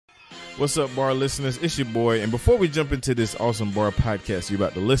What's up, Bar listeners? It's your boy. And before we jump into this awesome Bar podcast you're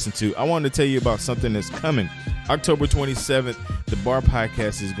about to listen to, I wanted to tell you about something that's coming. October 27th, the Bar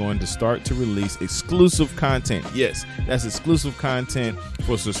podcast is going to start to release exclusive content. Yes, that's exclusive content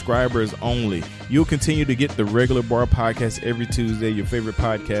for subscribers only. You'll continue to get the regular Bar podcast every Tuesday, your favorite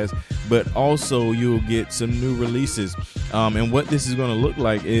podcast, but also you'll get some new releases. And what this is going to look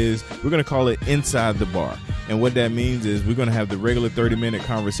like is we're going to call it Inside the Bar. And what that means is we're going to have the regular 30-minute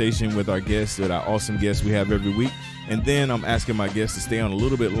conversation with our guests, with our awesome guests we have every week. And then I'm asking my guests to stay on a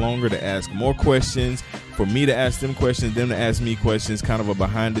little bit longer to ask more questions, for me to ask them questions, them to ask me questions, kind of a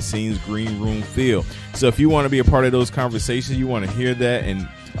behind-the-scenes green room feel. So if you want to be a part of those conversations, you want to hear that and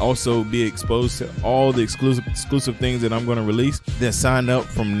also be exposed to all the exclusive things that I'm going to release, then sign up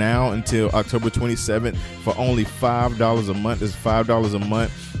from now until October 27th for only $5 a month. It's $5 a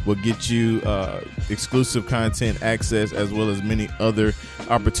month. Will get you exclusive content access as well as many other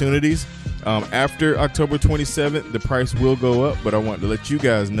opportunities. After October 27th, the price will go up, but I want to let you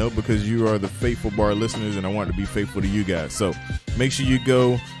guys know because you are the faithful Bar listeners and I want to be faithful to you guys. So make sure you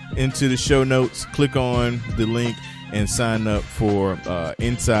go into the show notes, click on the link, and sign up for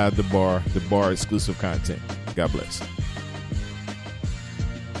Inside the Bar exclusive content. God bless.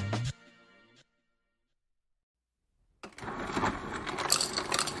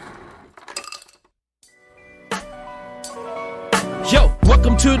 Yo,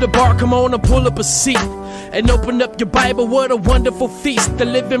 welcome to the bar. Come on and pull up a seat and open up your Bible. What a wonderful feast. The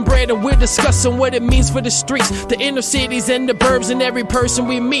living bread, and we're discussing what it means for the streets, the inner cities and the burbs, and every person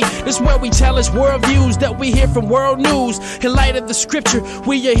we meet. This is where we challenge worldviews that we hear from world news. In light of the scripture,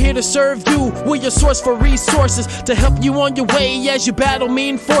 we are here to serve you. We're your source for resources to help you on your way as you battle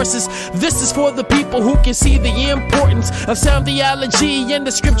mean forces. This is for the people who can see the importance of sound theology and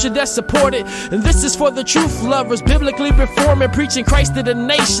the scripture that support it. And this is for the truth lovers, biblically reforming, preaching Christ to the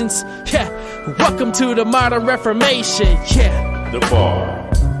nations. Yeah, welcome to the modern Reformation. Yeah, the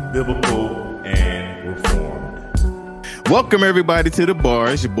Bar, biblical and reformed. Welcome everybody to the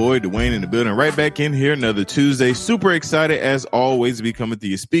Bar. It's your boy Dwayne in the building, right back in here another Tuesday. Super excited as always to be coming through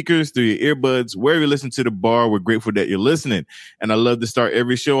your speakers, through your earbuds, wherever you listen to the Bar. We're grateful that you're listening, and I love to start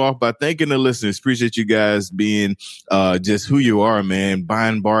every show off by thanking the listeners. Appreciate you guys being just who you are, man.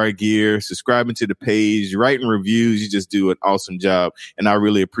 Buying bar gear, subscribing to the page, writing reviews. You just do an awesome job, and I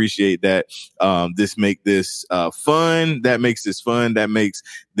really appreciate that. This make this fun. That makes this fun. That makes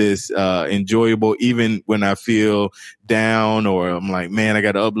this enjoyable, even when I feel down or I'm like, man, I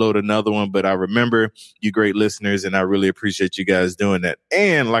got to upload another one. But I remember you great listeners, and I really appreciate you guys doing that.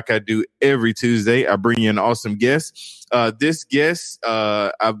 And like I do every Tuesday, I bring you an awesome guest. This guest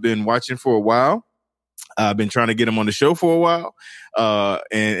I've been watching for a while. I've been trying to get him on the show for a while.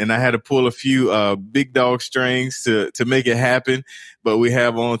 And I had to pull a few big dog strings to make it happen. But we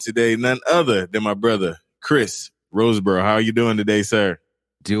have on today none other than my brother, Chris Rosebrough. How are you doing today, sir?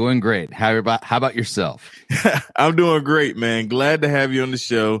 Doing great. How about yourself? I'm doing great, man. Glad to have you on the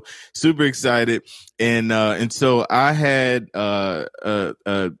show. Super excited. And so I had I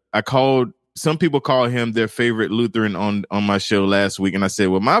called. Some people call him their favorite Lutheran on my show last week, and I said,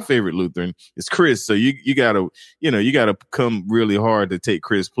 well, my favorite Lutheran is Chris. So you gotta come really hard to take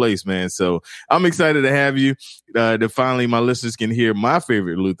Chris' place, man. So I'm excited to have you. That finally my listeners can hear my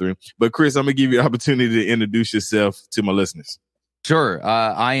favorite Lutheran. But Chris, I'm gonna give you the opportunity to introduce yourself to my listeners. Sure.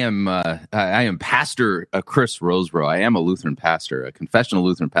 I am Pastor Chris Rosebrough. I am a Lutheran pastor, a confessional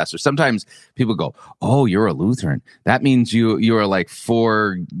Lutheran pastor. Sometimes people go, "Oh, you're a Lutheran. That means you are like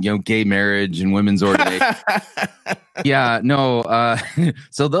for gay marriage and women's ordination." Yeah, no.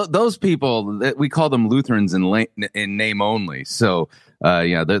 So those people, we call them Lutherans in name only. So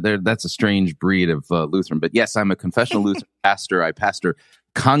that's a strange breed of Lutheran. But yes, I'm a confessional Lutheran pastor. I pastor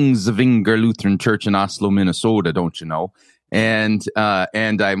Kongsvinger Lutheran Church in Oslo, Minnesota. Don't you know? And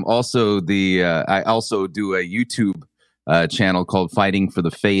I'm also I also do a YouTube channel called Fighting for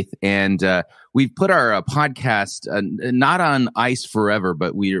the Faith, and we've put our podcast not on ice forever,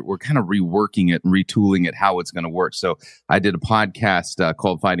 but we're kind of reworking it and retooling it how it's going to work. So I did a podcast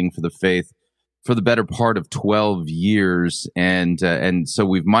called Fighting for the Faith for the better part of 12 years, and so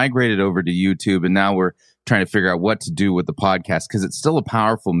we've migrated over to YouTube, and now we're trying to figure out what to do with the podcast because it's still a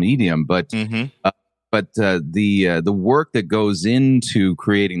powerful medium, but. Mm-hmm. But the work that goes into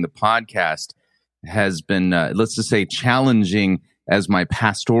creating the podcast has been, let's just say, challenging as my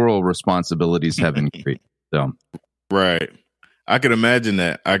pastoral responsibilities have increased. So, right. I can imagine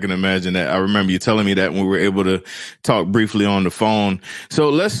that. I remember you telling me that when we were able to talk briefly on the phone. So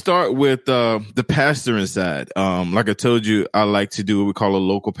let's start with the pastoring side. Like I told you, I like to do what we call a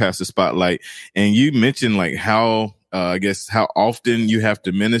local pastor spotlight. And you mentioned like how I guess, how often you have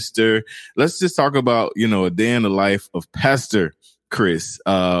to minister. Let's just talk about, a day in the life of Pastor Chris.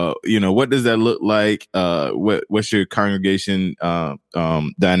 What does that look like? What's your congregation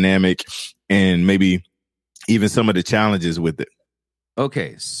dynamic, and maybe even some of the challenges with it?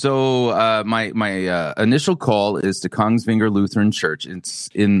 Okay, so my initial call is to Kongsvinger Lutheran Church. It's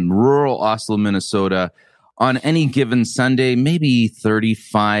in rural Oslo, Minnesota. On any given Sunday, maybe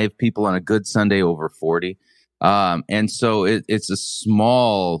 35 people. On a good Sunday, over 40. And so it's a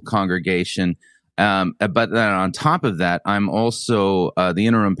small congregation. But then on top of that, I'm also the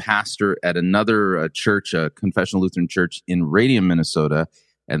interim pastor at another church, a confessional Lutheran church in Radium, Minnesota.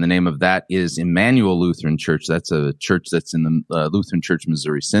 And the name of that is Emmanuel Lutheran Church. That's a church that's in the Lutheran Church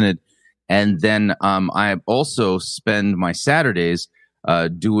Missouri Synod. And then I also spend my Saturdays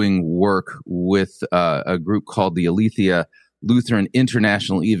doing work with a group called the Aletheia Lutheran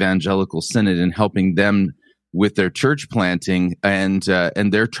International Evangelical Synod, and helping them with their church planting, and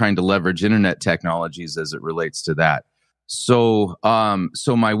they're trying to leverage internet technologies as it relates to that. So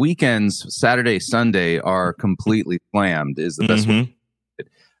my weekends, Saturday, Sunday, are completely slammed. Is the best way.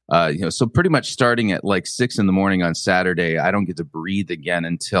 So pretty much starting at like 6 a.m. on Saturday, I don't get to breathe again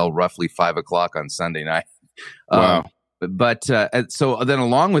until roughly 5 o'clock on Sunday night. Wow. But so then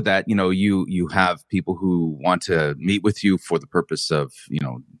along with that, you have people who want to meet with you for the purpose of,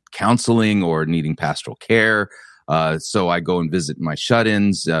 counseling or needing pastoral care. So I go and visit my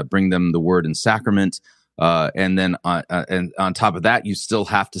shut-ins, bring them the word and sacrament. And then on top of that, you still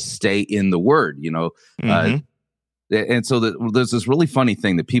have to stay in the word, and so there's this really funny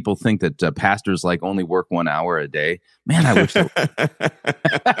thing that people think that pastors like only work 1 hour a day. Man, I wish.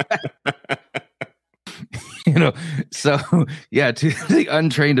 So yeah, to the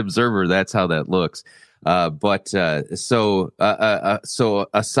untrained observer, that's how that looks. So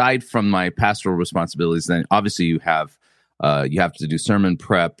aside from my pastoral responsibilities, then obviously you have to do sermon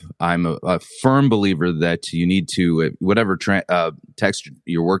prep. I'm a firm believer that you need to, whatever text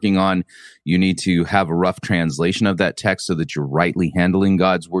you're working on, you need to have a rough translation of that text so that you're rightly handling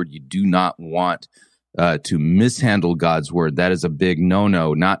God's word. You do not want to mishandle God's word. That is a big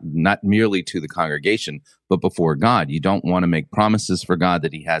no-no, not merely to the congregation, but before God. You don't want to make promises for God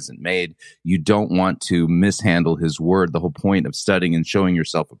that he hasn't made. You don't want to mishandle his word. The whole point of studying and showing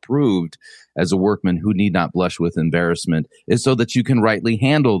yourself approved as a workman who need not blush with embarrassment is so that you can rightly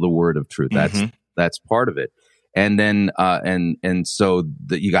handle the word of truth. That's part of it. And then so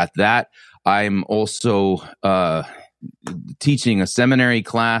that you got that. I'm also teaching a seminary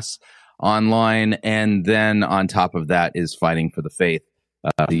class online, and then on top of that is Fighting for the Faith,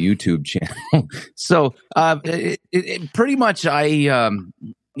 the YouTube channel. So pretty much I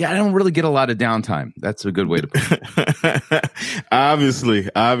don't really get a lot of downtime. That's a good way to put it.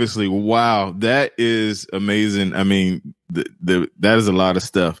 Obviously. Wow. That is amazing. I mean, that is a lot of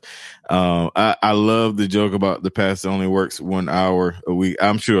stuff. I love the joke about the pastor only works 1 hour a week.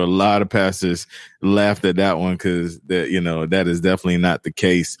 I'm sure a lot of pastors laughed at that one, because that is definitely not the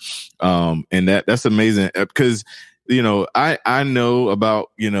case. And that's amazing, because I know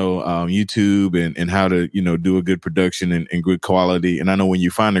about, YouTube and how to, do a good production and good quality. And I know when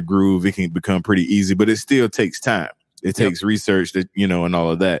you find a groove, it can become pretty easy, but it still takes time. It takes research that, and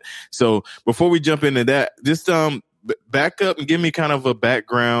all of that. So before we jump into that, just back up and give me kind of a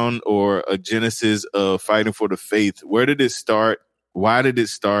background or a genesis of Fighting for the Faith. Where did it start? Why did it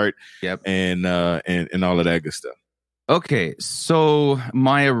start? Yep. And all of that good stuff. Okay, so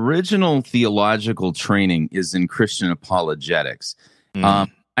my original theological training is in Christian apologetics.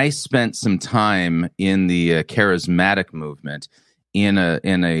 I spent some time in the charismatic movement in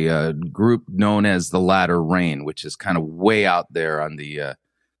a group known as the Latter Rain, which is kind of way out there on the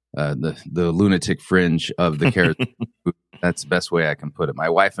lunatic fringe of the charismatic movement. That's the best way I can put it. My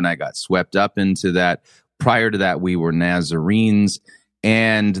wife and I got swept up into that. Prior to that, we were Nazarenes.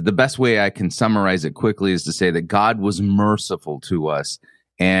 And the best way I can summarize it quickly is to say that God was merciful to us,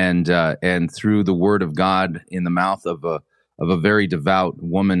 and through the word of God in the mouth of a very devout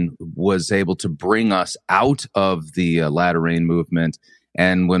woman was able to bring us out of the Latter Rain movement.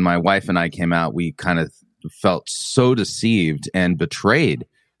 And when my wife and I came out, we kind of felt so deceived and betrayed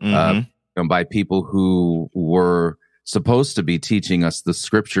by people who were supposed to be teaching us the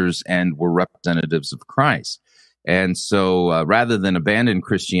scriptures and were representatives of Christ. And so rather than abandon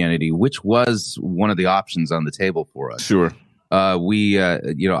Christianity, which was one of the options on the table for us, sure, I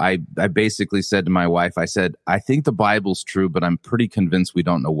basically said to my wife, I said, I think the Bible's true, but I'm pretty convinced we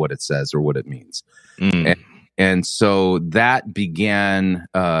don't know what it says or what it means. And so that began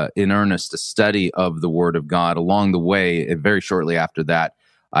in earnest a study of the Word of God. Along the way, very shortly after that,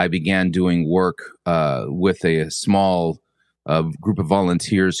 I began doing work with a small group of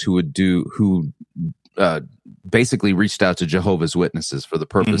volunteers who basically reached out to Jehovah's Witnesses for the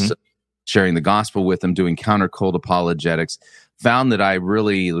purpose of sharing the gospel with them, doing counter-cult apologetics. Found that I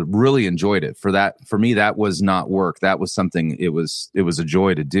really, really enjoyed it. For me, that was not work. That was something. It was a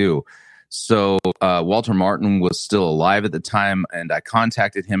joy to do. So Walter Martin was still alive at the time, and I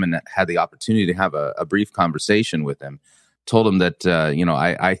contacted him and had the opportunity to have a brief conversation with him. Told him that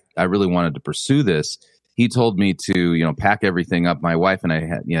I really wanted to pursue this. He told me to pack everything up. My wife and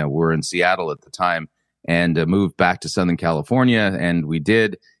I were in Seattle at the time, and moved back to Southern California, and we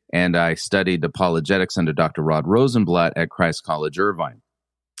did. And I studied apologetics under Dr. Rod Rosenblatt at Christ College, Irvine.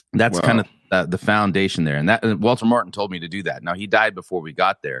 That's kind of the foundation there. And that Walter Martin told me to do that. Now, he died before we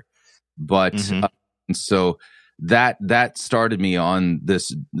got there. But so that started me on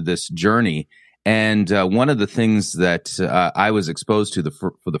this journey. And one of the things that I was exposed to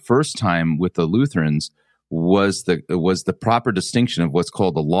for the first time with the Lutherans was the proper distinction of what's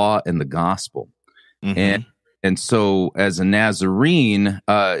called the law and the gospel. And so as a Nazarene,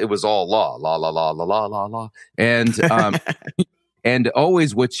 it was all law, and and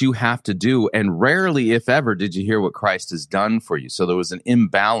always what you have to do. And rarely, if ever, did you hear what Christ has done for you. So there was an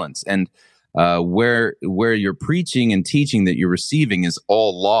imbalance. And where you're preaching and teaching that you're receiving is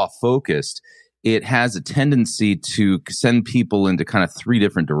all law focused, it has a tendency to send people into kind of three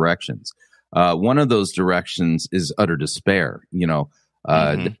different directions. One of those directions is utter despair.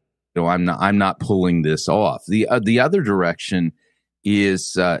 I'm not pulling this off. The other direction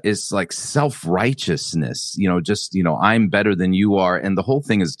is like self-righteousness, I'm better than you are. And the whole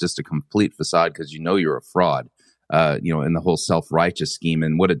thing is just a complete facade because you're a fraud, in the whole self-righteous scheme.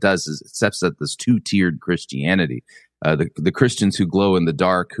 And what it does is it sets up this two-tiered Christianity, the Christians who glow in the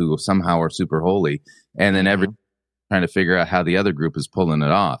dark, who somehow are super holy, and then everyone trying to figure out how the other group is pulling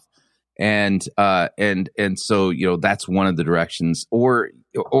it off. And so, that's one of the directions, or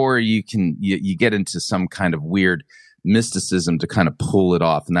you get into some kind of weird mysticism to kind of pull it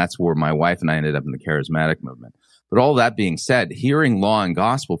off. And that's where my wife and I ended up in the charismatic movement. But all that being said, hearing law and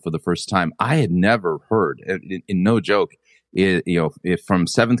gospel for the first time, I had never heard, in no joke, if from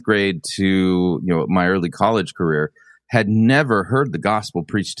seventh grade to, my early college career, had never heard the gospel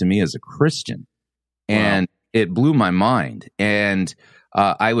preached to me as a Christian. And it blew my mind. And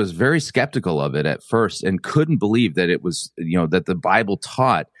I was very skeptical of it at first and couldn't believe that it was, that the Bible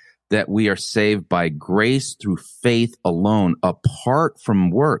taught that we are saved by grace through faith alone, apart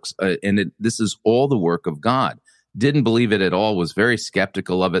from works. This is all the work of God. Didn't believe it at all, was very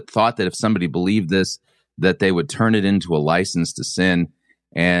skeptical of it, thought that if somebody believed this, that they would turn it into a license to sin.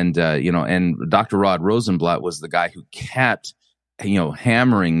 And Dr. Rod Rosenblatt was the guy who kept,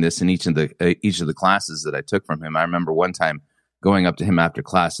 hammering this in each of the classes that I took from him. I remember one time going up to him after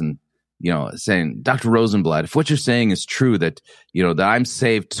class and, saying, Dr. Rosenblatt, if what you're saying is true, that, that I'm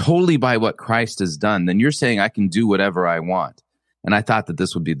saved totally by what Christ has done, then you're saying I can do whatever I want. And I thought that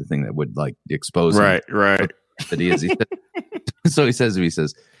this would be the thing that would expose him. Right. That he is. So he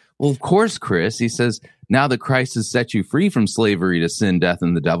says, well, of course, Chris, he says, now that Christ has set you free from slavery to sin, death,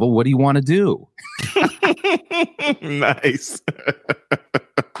 and the devil, what do you want to do? Nice.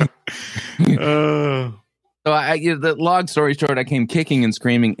 So the long story short, I came kicking and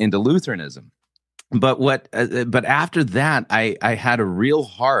screaming into Lutheranism. But after that, I had a real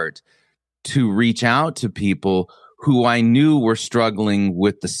heart to reach out to people who I knew were struggling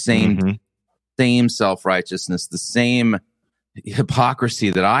with the same self-righteousness, the same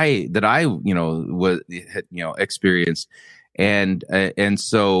hypocrisy that I experienced. And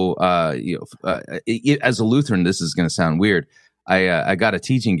so as a Lutheran, this is going to sound weird. I got a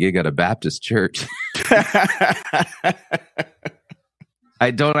teaching gig at a Baptist church.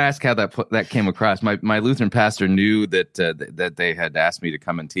 I don't ask how that came across. My Lutheran pastor knew that they had asked me to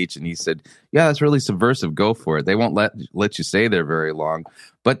come and teach, and he said, "Yeah, that's really subversive. Go for it. They won't let you stay there very long,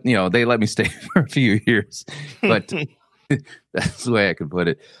 but they let me stay for a few years." But that's the way I could put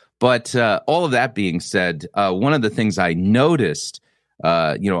it. But all of that being said, one of the things I noticed,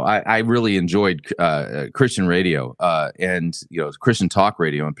 I really enjoyed Christian radio and Christian talk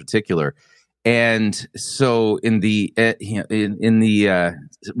radio in particular. And so in the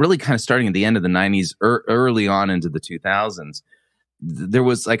really kind of starting at the end of the 90s, early on into the 2000s, there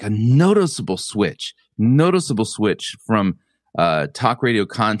was like a noticeable switch from talk radio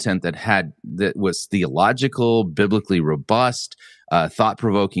content that was theological, biblically robust,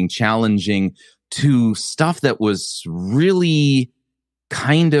 thought-provoking, challenging, to stuff that was really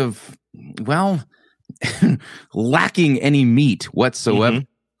kind of, lacking any meat whatsoever.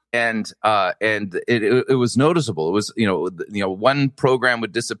 and it was noticeable. It was, one program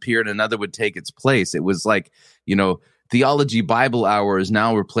would disappear and another would take its place. It was like, Theology Bible Hour is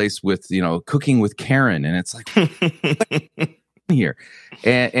now replaced with, Cooking with Karen, and it's like here.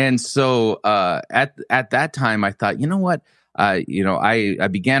 And so at that time, I thought, you know what, I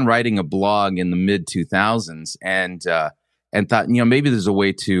began writing a blog in the mid 2000s, and thought, maybe there's a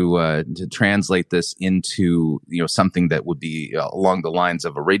way to translate this into, something that would be along the lines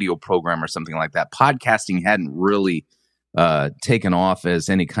of a radio program or something like that. Podcasting hadn't really taken off as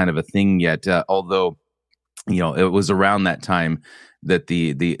any kind of a thing yet, although, it was around that time that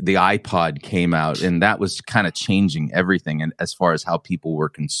the iPod came out, and that was kind of changing everything, and as far as how people were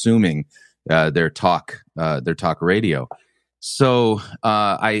consuming their talk radio. So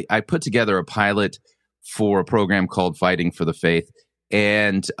I put together a pilot for a program called Fighting for the Faith,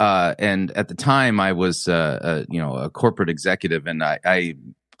 and at the time I was a corporate executive, and I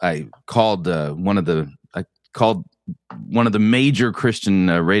called one of the major Christian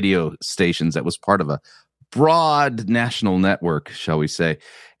radio stations that was part of a broad national network, shall we say,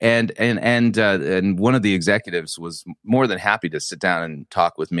 and one of the executives was more than happy to sit down and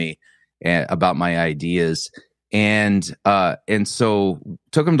talk with me about my ideas, and so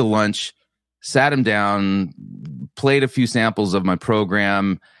took him to lunch. Sat him down, played a few samples of my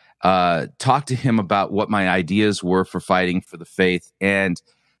program, talked to him about what my ideas were for Fighting for the Faith, and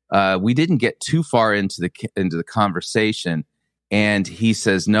we didn't get too far into the conversation. And he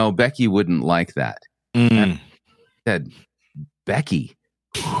says, "No, Becky wouldn't like that." And I said, "Becky?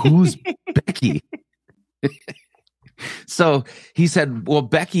 Who's Becky?" So he said, "Well,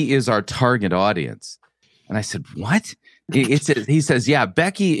 Becky is our target audience." And I said, "What?" He says, "Yeah,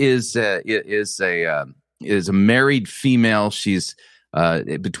 Becky is a married female. She's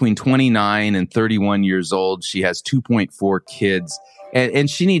between 29 and 31 years old. She has 2.4 kids, and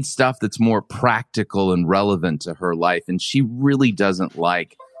she needs stuff that's more practical and relevant to her life. And she really doesn't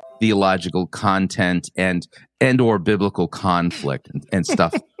like theological content and or biblical conflict and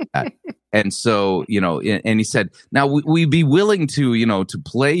stuff like that." And so, and he said, "Now we'd be willing to, to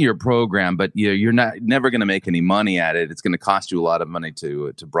play your program, but you're never going to make any money at it. It's going to cost you a lot of money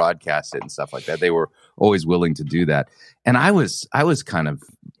to broadcast it and stuff like that." They were always willing to do that. And I was kind of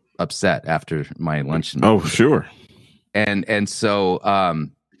upset after my lunch. Oh, sure. And so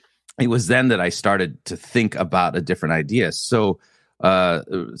it was then that I started to think about a different idea. So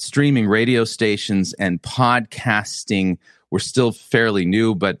streaming radio stations and podcasting were still fairly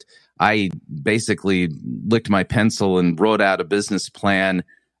new, but I basically licked my pencil and wrote out a business plan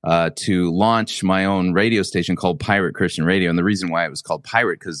to launch my own radio station called Pirate Christian Radio. And the reason why it was called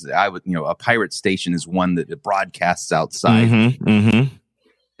Pirate, because a pirate station is one that broadcasts outside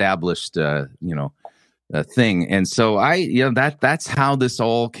established, thing. And so that's how this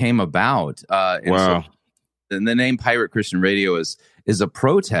all came about. Wow. And the name Pirate Christian Radio is a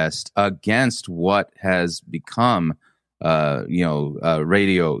protest against what has become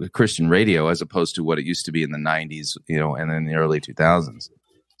Christian radio, as opposed to what it used to be in the 90s, and in the early 2000s.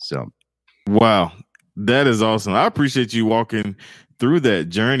 So, wow, that is awesome. I appreciate you walking through that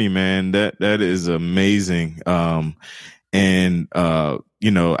journey, man. That is amazing. And I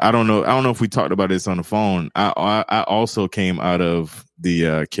don't know if we talked about this on the phone. I also came out of the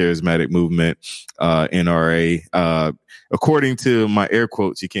charismatic movement, NRA. According to my air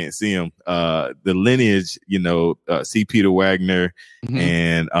quotes, you can't see them. The lineage, C. Peter Wagner,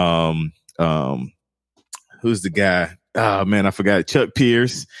 and who's the guy? Oh man, I forgot. Chuck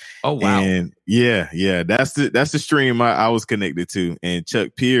Pierce. Oh wow. And yeah, that's the stream I was connected to. And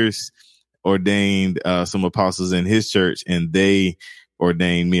Chuck Pierce ordained some apostles in his church, and they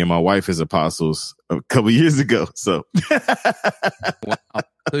ordained me and my wife as apostles a couple years ago. So, wow.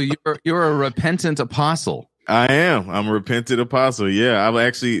 So you're a repentant apostle. I am. I'm a repentant apostle. Yeah, I've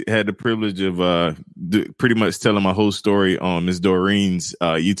actually had the privilege of pretty much telling my whole story on Miss Doreen's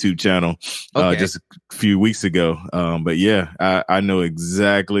YouTube channel just a few weeks ago. But yeah, I know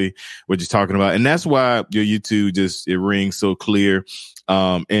exactly what you're talking about, and that's why your YouTube it rings so clear.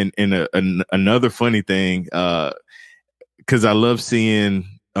 And another funny thing, because I love seeing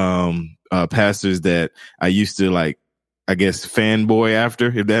pastors that I used to I guess fanboy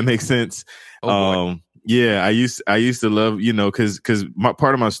after, if that makes sense. Yeah, I used to love, because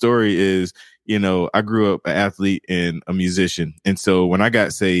part of my story is, I grew up an athlete and a musician. And so when I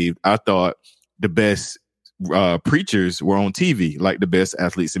got saved, I thought the best preachers were on TV, like the best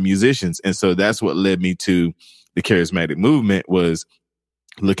athletes and musicians. And so that's what led me to the charismatic movement, was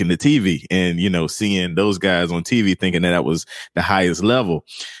looking at TV and, seeing those guys on TV thinking that was the highest level.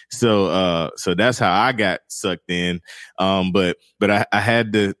 So that's how I got sucked in. But I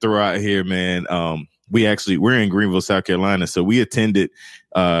had to throw out here, man. We're in Greenville, South Carolina. So we attended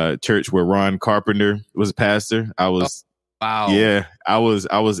church where Ron Carpenter was a pastor. Wow. Yeah, I was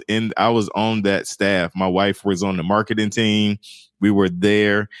on that staff. My wife was on the marketing team. We were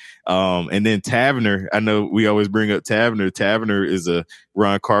there. And then Tavener, I know we always bring up Tavener. Tavener is a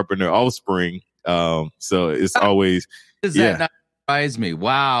Ron Carpenter offspring. So it's always, Does that not surprise me?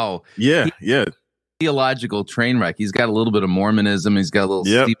 Wow. Yeah. Theological train wreck. He's got a little bit of Mormonism. He's got a little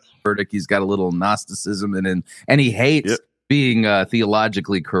Steve Burdick. He's got a little Gnosticism, and he hates being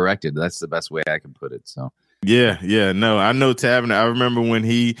theologically corrected. That's the best way I can put it. So. Yeah. No, I know Tavener. I remember when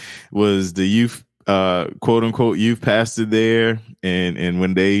he was the youth, quote unquote, youth pastor there, and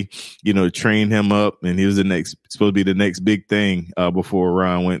when they, trained him up, and he was supposed to be the next big thing before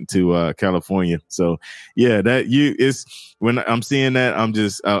Ron went to California. So yeah, when I'm seeing that,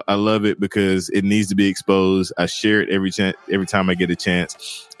 I love it because it needs to be exposed. I share it every time I get a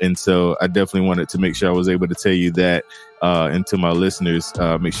chance, and so I definitely wanted to make sure I was able to tell you that, and to my listeners,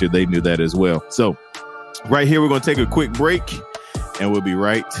 make sure they knew that as well. So. Right here, we're going to take a quick break, and we'll be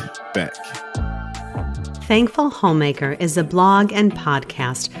right back. Thankful Homemaker is a blog and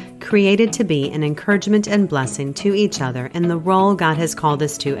podcast created to be an encouragement and blessing to each other in the role God has called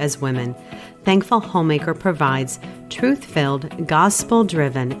us to as women. Thankful Homemaker provides truth-filled,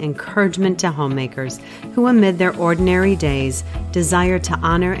 gospel-driven encouragement to homemakers who, amid their ordinary days, desire to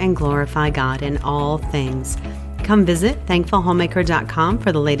honor and glorify God in all things. Come visit thankfulhomemaker.com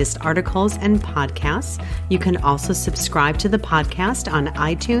for the latest articles and podcasts. You can also subscribe to the podcast on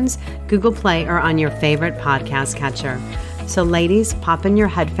iTunes, Google Play, or on your favorite podcast catcher. So ladies, pop in your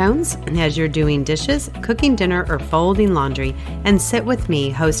headphones as you're doing dishes, cooking dinner, or folding laundry, and sit with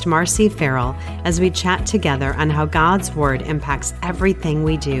me, host Marcy Farrell, as we chat together on how God's Word impacts everything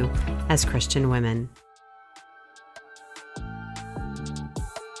we do as Christian women.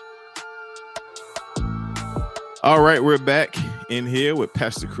 All right, we're back in here with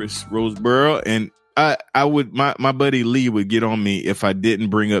Pastor Chris Rosebrough, and my buddy Lee would get on me if I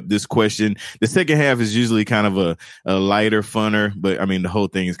didn't bring up this question. The second half is usually kind of a lighter, funner, but I mean the whole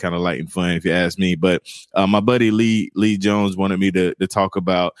thing is kind of light and fun if you ask me. But my buddy Lee Jones wanted me to talk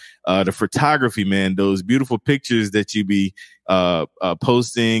about the photography, man. Those beautiful pictures that you be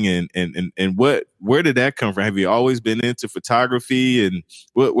posting, and where did that come from? Have you always been into photography, and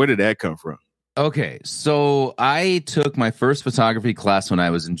where did that come from? Okay, so I took my first photography class when I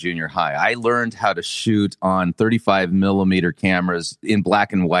was in junior high. I learned how to shoot on 35 millimeter cameras in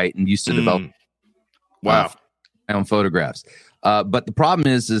black and white, and used to develop my own photographs. But the problem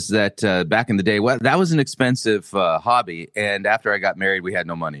is that back in the day, that was an expensive hobby, and after I got married, we had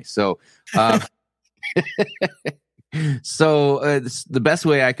no money. So, the best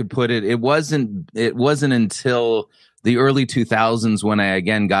way I could put it, it wasn't until the early 2000s when I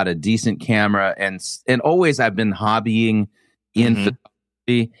again got a decent camera, and always I've been hobbying in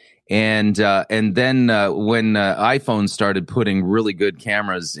photography, and then when iPhone started putting really good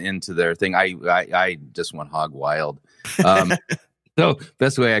cameras into their thing, I just went hog wild. So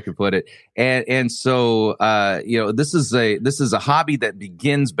best way I could put it, and so this is a hobby that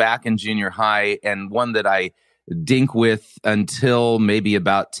begins back in junior high, and one that I dink with until maybe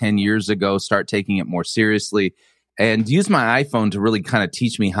about 10 years ago, start taking it more seriously, and use my iPhone to really kind of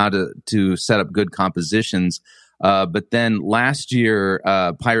teach me how to set up good compositions. But then last year,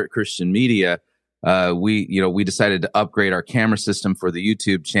 Pirate Christian Media, we decided to upgrade our camera system for the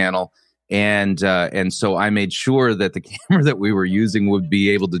YouTube channel, and so I made sure that the camera that we were using would be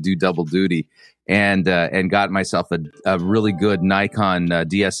able to do double duty, and got myself a really good Nikon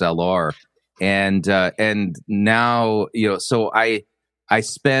DSLR, and now so I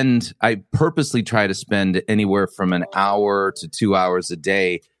purposely try to spend anywhere from an hour to 2 hours a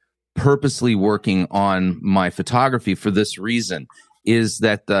day purposely working on my photography for this reason, is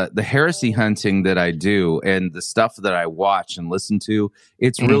that the heresy hunting that I do and the stuff that I watch and listen to,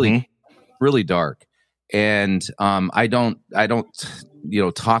 it's really, really dark. And I don't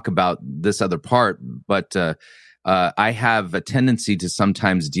talk about this other part, but I have a tendency to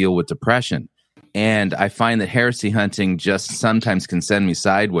sometimes deal with depression. And I find that heresy hunting just sometimes can send me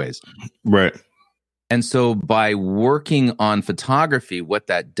sideways. Right. And so by working on photography, what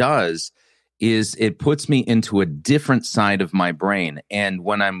that does is it puts me into a different side of my brain. And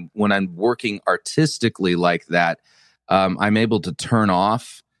when I'm working artistically like that, I'm able to turn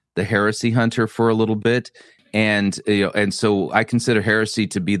off the heresy hunter for a little bit. And so I consider heresy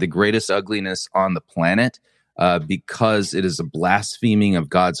to be the greatest ugliness on the planet. because it is a blaspheming of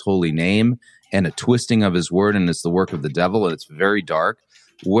God's holy name and a twisting of his word, and it's the work of the devil, and it's very dark.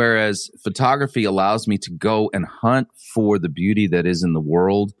 Whereas photography allows me to go and hunt for the beauty that is in the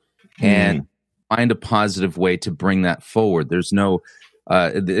world and find a positive way to bring that forward. There's no,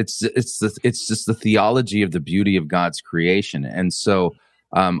 it's just the theology of the beauty of God's creation. And so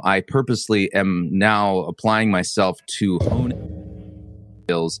I purposely am now applying myself to hone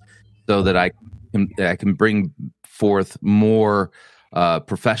skills so that I can bring forth more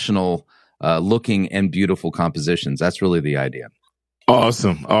professional looking and beautiful compositions. That's really the idea.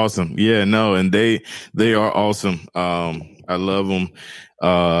 Awesome. Yeah, no, and they are awesome. I love them.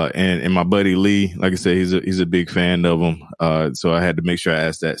 And my buddy Lee, like I said, he's a big fan of them. So I had to make sure I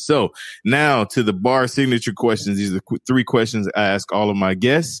asked that. So now to the bar signature questions. These are the 3 questions I ask all of my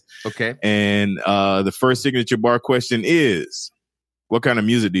guests. Okay. And the first signature bar question is, what kind of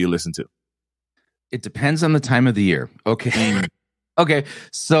music do you listen to? It depends on the time of the year. Okay. Okay,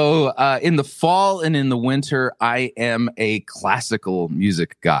 so in the fall and in the winter, I am a classical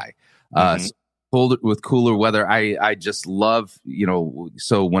music guy. With cooler weather, I just love,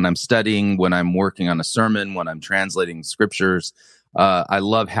 so when I'm studying, when I'm working on a sermon, when I'm translating scriptures, I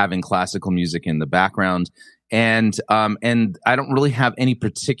love having classical music in the background. And I don't really have any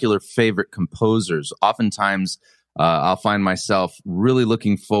particular favorite composers. Oftentimes, I'll find myself really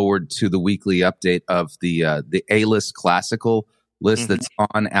looking forward to the weekly update of the A-list classical list that's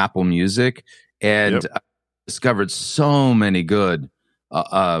on Apple Music, and I discovered so many good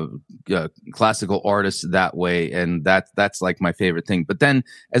classical artists that way, and that's like my favorite thing. But then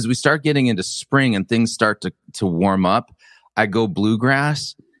as we start getting into spring and things start to warm up, I go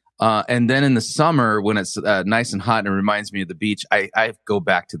bluegrass, and then in the summer when it's nice and hot and it reminds me of the beach, I go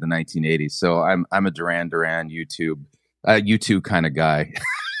back to the 1980s. So I'm a Duran Duran U2 kind of guy.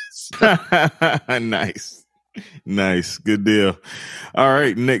 Nice. Good deal. All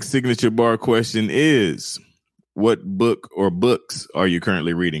right. Next signature bar question is, what book or books are you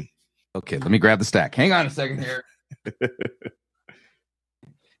currently reading? Okay, let me grab the stack. Hang on a second here.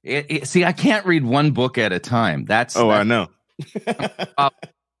 See, I can't read one book at a time. I know.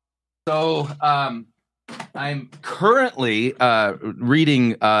 So I'm currently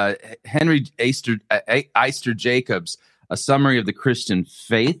reading Henry Eister Jacobs, A Summary of the Christian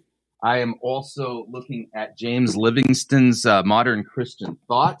Faith. I am also looking at James Livingston's Modern Christian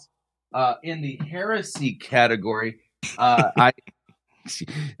Thought. In the heresy category, I'm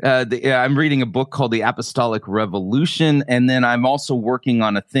reading a book called The Apostolic Revolution, and then I'm also working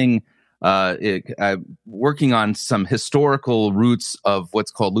on a thing, working on some historical roots of what's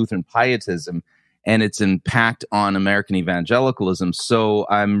called Lutheran Pietism and its impact on American evangelicalism. So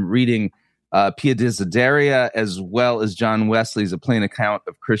I'm reading Pia Desideria, as well as John Wesley's A Plain Account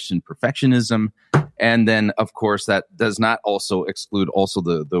of Christian Perfectionism. And then, of course, that does not also exclude also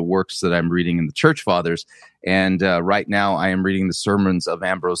the works that I'm reading in the Church Fathers. And right now I am reading the sermons of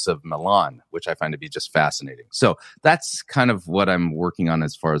Ambrose of Milan, which I find to be just fascinating. So that's kind of what I'm working on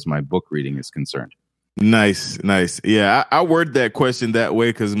as far as my book reading is concerned. Nice. Yeah, I word that question that way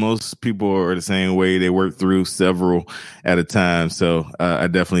because most people are the same way. They work through several at a time. So I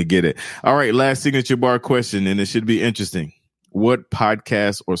definitely get it. All right, last signature bar question, and it should be interesting. What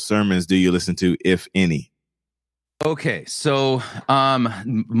podcasts or sermons do you listen to, if any? Okay, so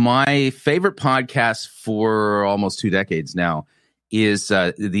my favorite podcast for almost 2 decades now is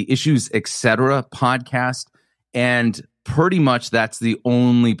the Issues Etc. podcast, and pretty much that's the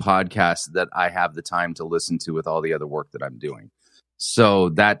only podcast that I have the time to listen to with all the other work that I'm doing. So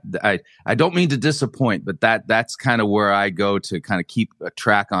that I don't mean to disappoint, but that's kind of where I go to kind of keep a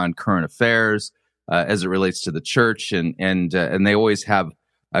track on current affairs as it relates to the church, and they always have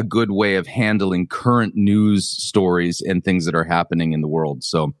a good way of handling current news stories and things that are happening in the world.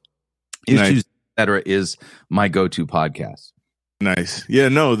 So Issues Etc. is my go-to podcast. Nice. Yeah,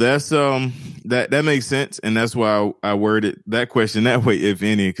 no, that's that makes sense, and that's why I worded that question that way, if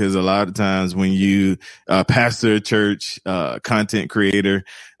any, because a lot of times when you pastor a church, content creator,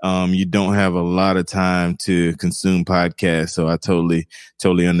 you don't have a lot of time to consume podcasts. So I totally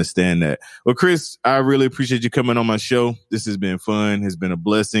understand that. Well, Chris, I really appreciate you coming on my show. This has been fun. It's been a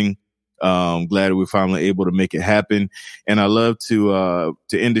blessing. Glad we're finally able to make it happen. And I love to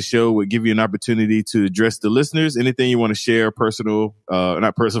end the show with give you an opportunity to address the listeners. Anything you want to share, not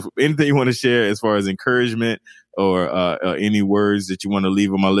personal, anything you want to share as far as encouragement or any words that you want to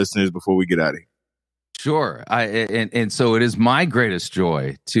leave with my listeners before we get out of here. Sure. And so it is my greatest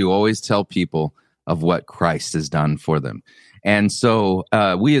joy to always tell people of what Christ has done for them. And so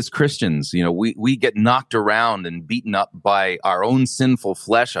we as Christians, we get knocked around and beaten up by our own sinful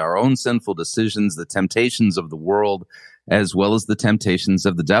flesh, our own sinful decisions, the temptations of the world, as well as the temptations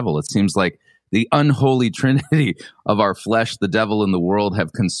of the devil. It seems like the unholy trinity of our flesh, the devil, and the world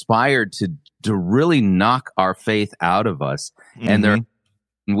have conspired to really knock our faith out of us. Mm-hmm. And there,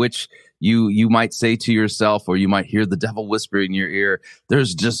 in which you might say to yourself, or you might hear the devil whisper in your ear,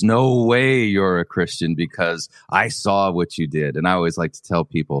 there's just no way you're a Christian because I saw what you did. And I always like to tell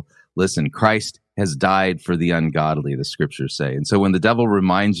people, listen, Christ has died for the ungodly, the scriptures say. And so when the devil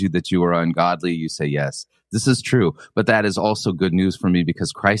reminds you that you are ungodly, you say, yes, this is true. But that is also good news for me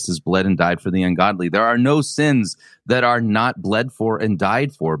because Christ has bled and died for the ungodly. There are no sins that are not bled for and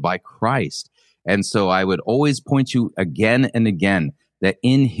died for by Christ. And so I would always point you again and again that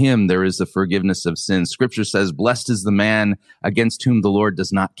in him there is the forgiveness of sins. Scripture says, blessed is the man against whom the Lord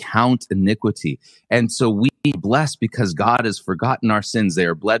does not count iniquity. And so we are blessed because God has forgotten our sins. They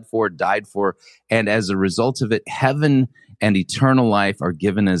are bled for, died for, and as a result of it, heaven and eternal life are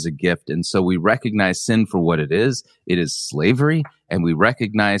given as a gift. And so we recognize sin for what it is. It is slavery, and we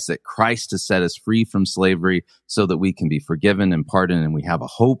recognize that Christ has set us free from slavery so that we can be forgiven and pardoned, and we have a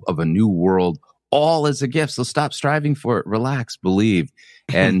hope of a new world, all as a gift. So stop striving for it. Relax, believe.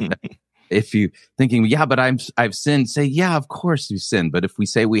 And if you thinking, yeah, but I've sinned, say, yeah, of course you sinned. But if we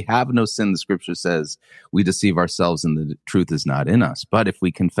say we have no sin, the scripture says we deceive ourselves and the truth is not in us. But if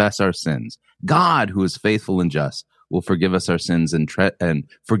we confess our sins, God, who is faithful and just, will forgive us our sins and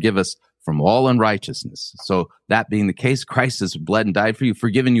forgive us from all unrighteousness. So that being the case, Christ has bled and died for you,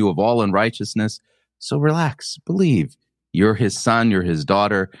 forgiven you of all unrighteousness. So relax, believe. You're his son, you're his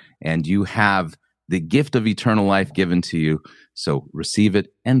daughter, and you have the gift of eternal life given to you. So receive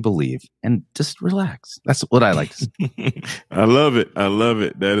it and believe and just relax. That's what I like to say. I love it. I love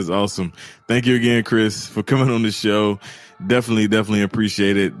it. That is awesome. Thank you again, Chris, for coming on the show. Definitely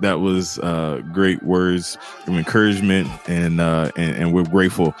appreciate it. That was great words of encouragement, and we're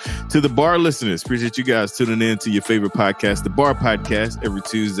grateful to the B.A.R listeners. Appreciate you guys tuning in to your favorite podcast, the B.A.R Podcast, every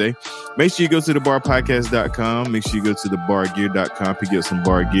Tuesday. Make sure you go to thebarpodcast.com. Make sure you go to thebargear.com to get some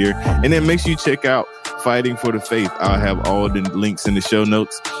B.A.R gear, and then make sure you check out Fighting for the Faith. I'll have all the links in the show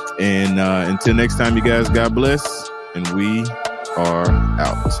notes. And until next time, you guys, God bless, and we are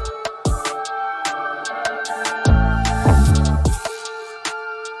out.